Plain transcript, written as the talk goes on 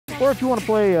Or if you want to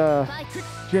play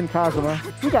Jin Kazuma,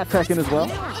 we got Tekken as well.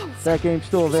 That game's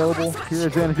still available here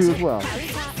at Xanadu as well.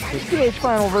 So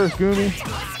CHFiNaL versus GUMI.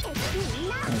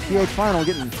 And CHFiNaL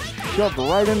getting shoved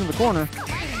right into the corner.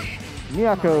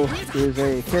 Miyako is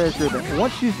a character that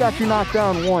once she's got you knocked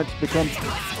down once becomes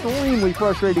extremely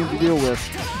frustrating to deal with.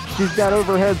 She's got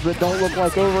overheads that don't look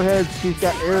like overheads. She's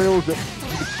got aerials that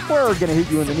you swear are going to hit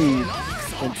you in the knees.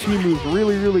 And she moves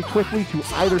really, really quickly to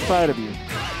either side of you.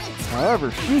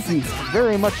 However, Shiki,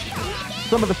 very much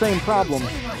some of the same problems.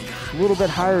 A little bit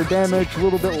higher damage, a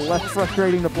little bit less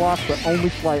frustrating to block, but only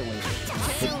slightly.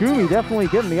 But GUMI definitely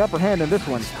getting the upper hand in this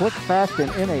one. Quick, fast, and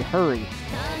in a hurry.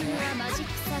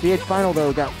 CHFiNaL,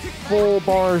 though, got full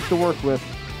bars to work with.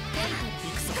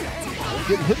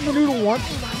 Getting hit in the noodle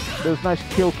once. Those nice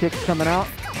kill kicks coming out.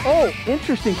 Oh,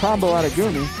 interesting combo out of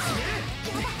GUMI.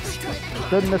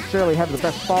 Doesn't necessarily have the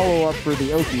best follow-up for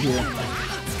the Oki here.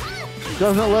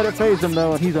 Doesn't let it phase him,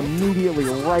 though, and he's immediately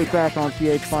right back on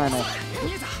CHFiNaL.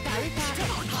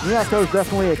 Miyako's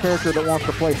definitely a character that wants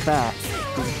to play fast.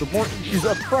 She's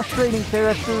a frustrating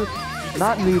character.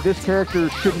 Not in this character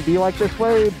shouldn't be like this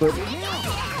way, but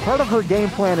part of her game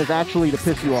plan is actually to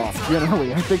piss you off,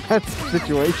 generally. I think that's the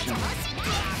situation.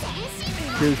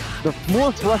 Because the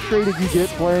more frustrated you get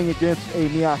playing against a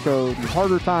Miyako, the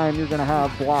harder time you're going to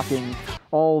have blocking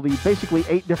all the basically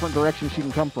 8 different directions she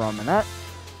can come from. And that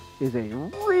is a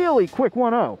really quick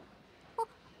 1-0.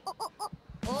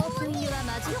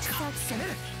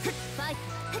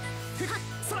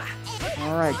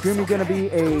 All right, GUMI going to be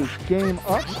a game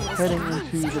up heading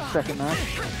into the second match.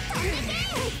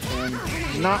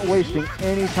 And not wasting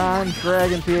any time,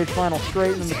 dragging CHFiNaL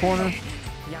straight in the corner.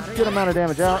 Good amount of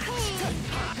damage out.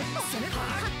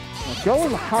 Now,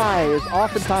 going high is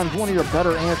oftentimes one of your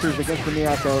better answers against the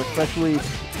Miyako, especially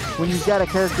when you've got a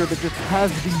character that just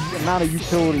has the amount of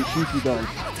utility Shiki does.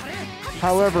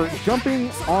 However,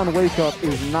 jumping on wake up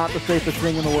is not the safest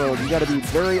thing in the world. You got to be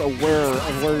very aware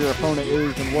of where your opponent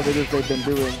is and what it is they've been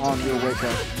doing on your wake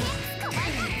up.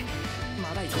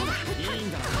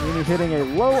 GUMI hitting a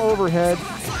low overhead.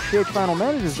 CHFiNaL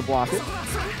manages to block it.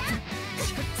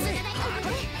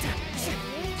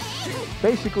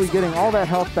 Basically getting all that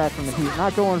health back from the heat.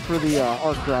 Not going for the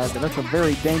arc drive, but that's a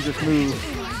very dangerous move.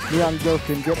 Miyako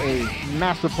can get a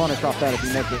massive punish off that if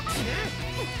he makes it.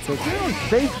 So it's really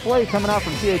safe play coming out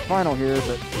from CHFiNaL here,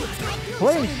 but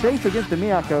playing safe against the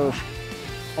Miyako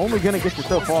only going to get you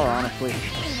so far, honestly.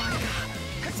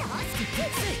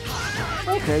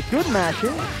 Okay, good mashing,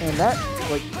 and that,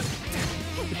 like,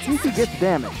 Shiki gets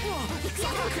damage.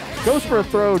 Goes for a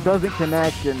throw, doesn't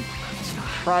connect, and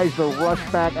tries to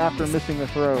rush back after missing a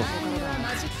throw.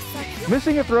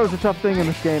 Missing a throw is a tough thing in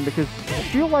this game because you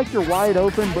feel like you're wide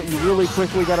open, but you really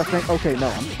quickly got to think, okay, no,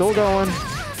 I'm still going.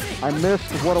 I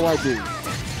missed, what do I do?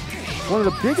 One of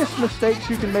the biggest mistakes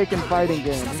you can make in fighting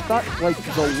games, it's not like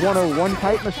the 101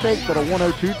 type mistake, but a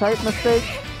 102 type mistake,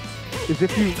 is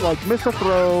if you like miss a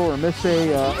throw or miss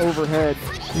a overhead,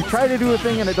 you try to do a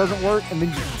thing and it doesn't work, and then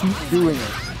you keep doing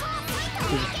it.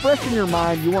 Because it's fresh in your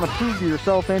mind, you want to prove to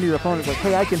yourself and to your opponent, like,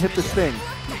 hey, I can hit this thing.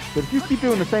 But if you keep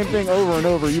doing the same thing over and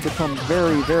over, you become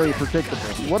very, very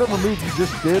predictable. Whatever move you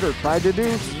just did or tried to do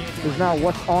is now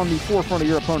what's on the forefront of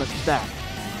your opponent's stack.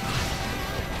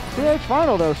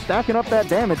 CHFiNaL, though, stacking up that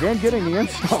damage and getting the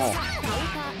install.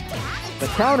 The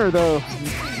counter, though,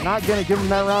 not going to give him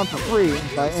that round for free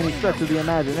by any stretch of the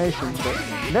imagination. But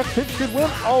next hit should win.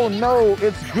 Oh, no,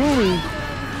 it's GUMI.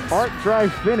 Arc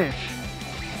drive finish.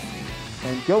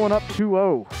 And going up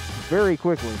 2-0 very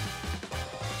quickly.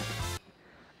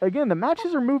 Again, the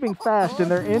matches are moving fast, and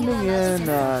they're ending in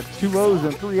 2-0s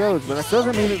and 3-0s, but that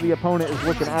doesn't mean that the opponent is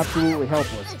looking absolutely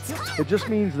helpless. It just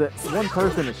means that one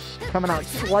person is coming out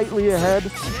slightly ahead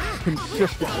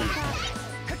consistently.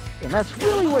 And that's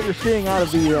really what you're seeing out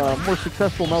of the more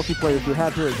successful Melty players we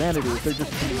have here at Xanadu. They're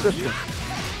just consistent.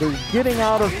 They're getting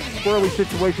out of squirrely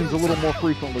situations a little more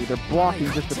frequently. They're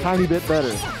blocking just a tiny bit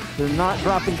better. They're not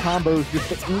dropping combos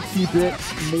just an inky bit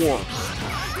more.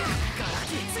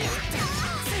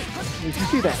 You can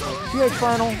see that.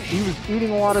 CHFiNaL, he was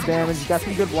eating a lot of damage. He got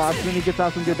some good blocks, and then he gets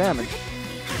out some good damage.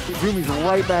 GUMI's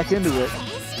right back into it.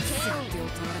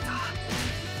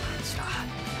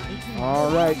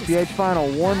 All right,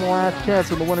 CHFiNaL, one last chance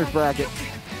in the winner's bracket.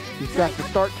 He's got to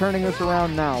start turning this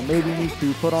around now. Maybe needs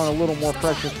to put on a little more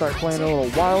pressure, start playing a little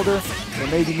wilder, or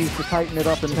maybe needs to tighten it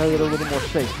up and play it a little more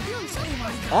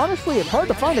safe. Honestly, it's hard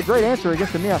to find a great answer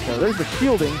against the Miyako. There's the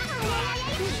shielding.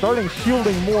 Starting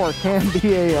shielding more can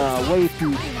be a way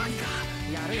to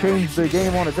change the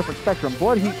game on a different spectrum.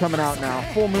 Blood Heat coming out now.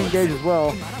 Full Moon Gauge as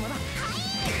well.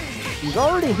 He's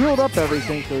already healed up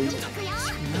everything, so he's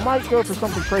might go for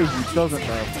something crazy. He doesn't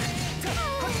though.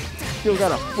 Still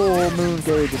got a full moon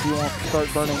gauge if he wants to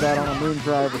start burning that on a moon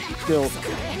drive. But still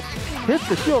hits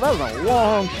the shield. That was a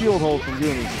long shield hold from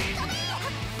GUMI.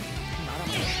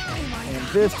 And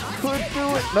this could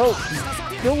do it. Nope,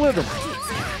 he's still living.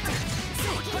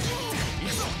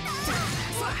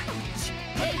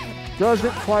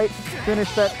 Doesn't quite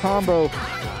finish that combo.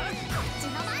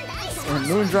 And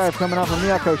moon drive coming out from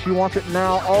Miyako. She wants it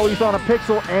now. Oh, he's on a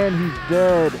pixel and he's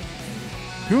dead.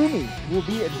 GUMI will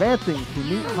be advancing to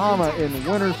meet Hama in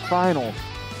winners finals.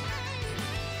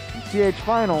 And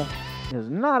CHFiNaL is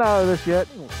not out of this yet.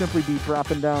 It will simply be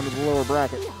dropping down to the lower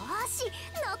bracket.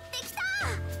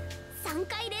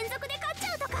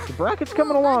 The bracket's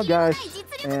coming along, guys.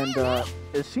 And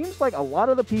it seems like a lot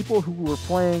of the people who were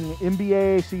playing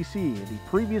NBA ACC, the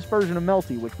previous version of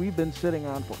Melty, which we've been sitting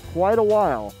on for quite a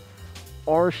while,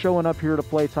 are showing up here to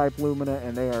play Type Lumina,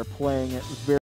 and they are playing it very